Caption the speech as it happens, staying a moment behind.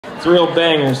It's a real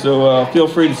banger, so feel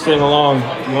free to sing along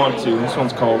if you want to. This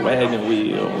one's called Wagon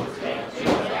Wheel.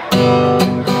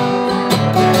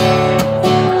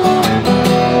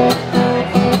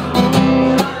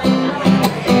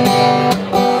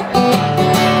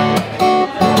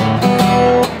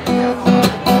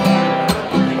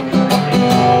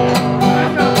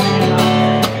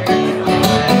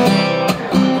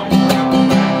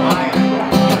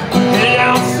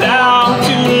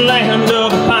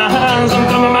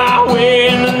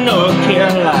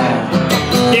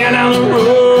 Down the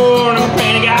road, I'm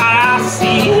praying to God I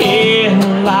see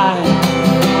headlights.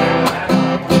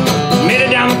 Made it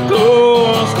down the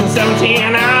coast in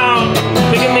 17 out,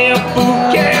 picking me up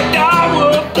bouquet of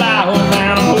dogwood flowers,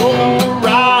 and I'm hoping for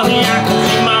Raleigh I can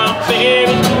see my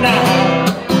baby tonight.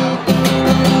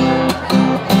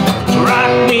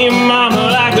 Rock me, mama,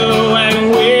 like a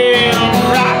wagon wheel.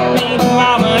 Rock me,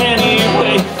 mama, any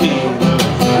way you feel.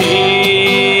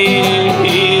 Hey,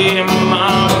 hey,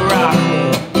 mama, rock me.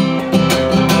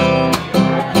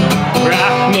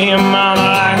 Rock me, mama,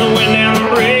 like the wind down the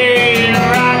rain.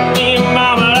 Rock me,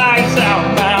 mama, like a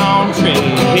southbound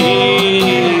train.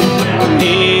 Hey,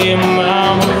 hey,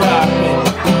 mama, rock me.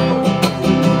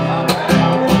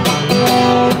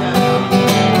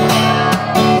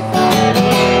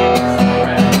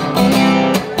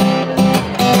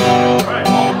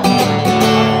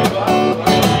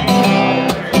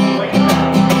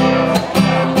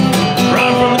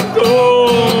 Run from the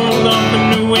cold, up in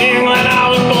New England, I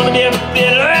was born to get a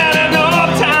fiddler and an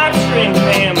old-time string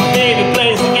band. My baby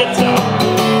plays the guitar,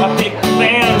 I pick the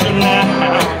banjo now.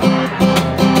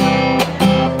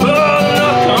 Oh, the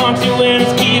country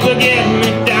winds keep getting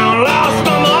me down. Lost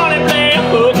my money playing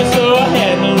poker, so I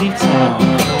had to leave town.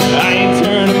 I ain't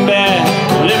turning back,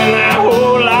 living that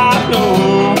whole life no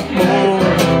more.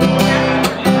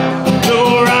 So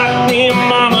rock me,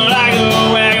 mama, like a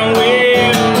wagon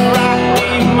wheel. Rock me,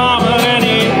 mama,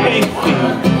 any way you feel.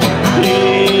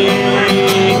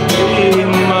 Hey, hey,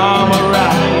 mama,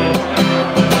 rock me.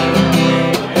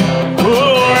 Oh,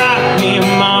 rock me,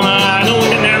 mama, like the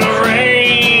wind and the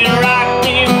rain. Rock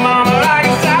me, mama, like a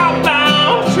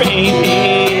southbound train.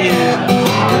 Hey,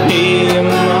 hey,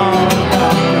 mama,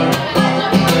 rock me.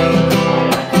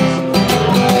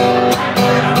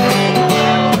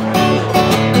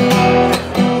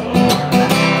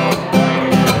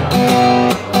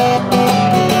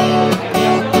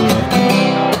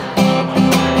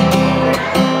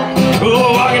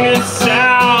 Oh, walking to the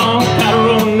south, out of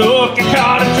Roanoke, I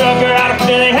caught a trucker out of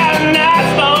Philly, had a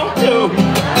nice long tow.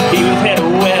 He was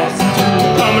headed west to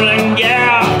Cumberland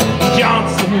Gap,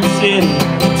 Johnson City,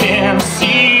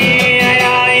 Tennessee. I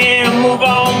gotta hear him move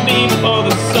on before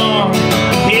the sun.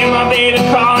 Hear my baby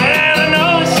calling, and I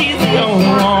know that she's the only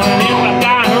one. And if I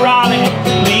die in Raleigh,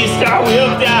 at least I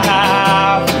will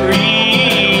die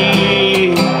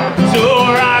free. So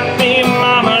rock me,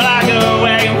 mama, like a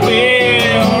wagon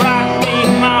wheel. Rock me,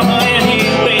 mama, any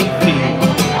way you feel.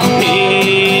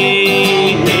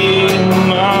 Hey, hey,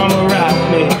 mama, rock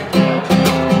me.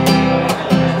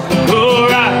 Oh,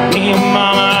 rock me,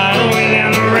 mama, like the wind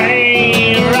and the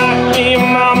rain. Rock me,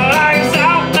 mama, like a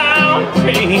southbound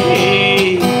train.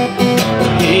 Hey,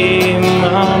 hey,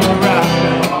 mama, rock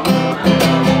me.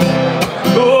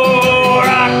 Oh,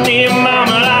 rock me,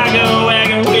 mama, like a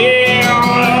wagon wheel.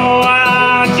 Oh, I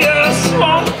just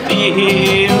want to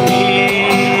feel.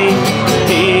 Hey,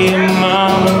 hey,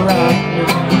 mama, rock me.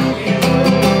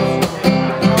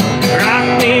 Rock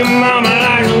me, mama,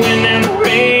 like the wind and the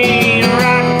rain.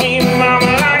 Rock me,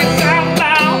 mama, like a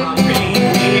southbound train.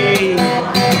 Hey,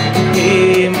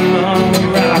 hey, mama,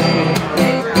 rock me.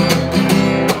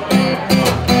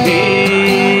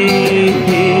 Hey,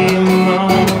 hey,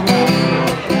 mama, rock me.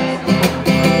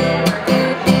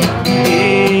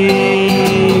 Hey,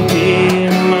 hey,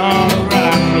 mama,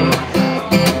 rock me.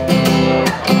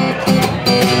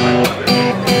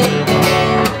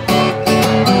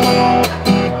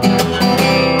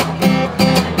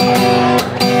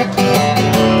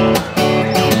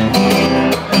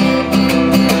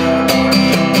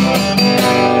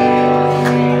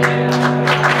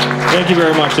 Thank you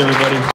very much, everybody.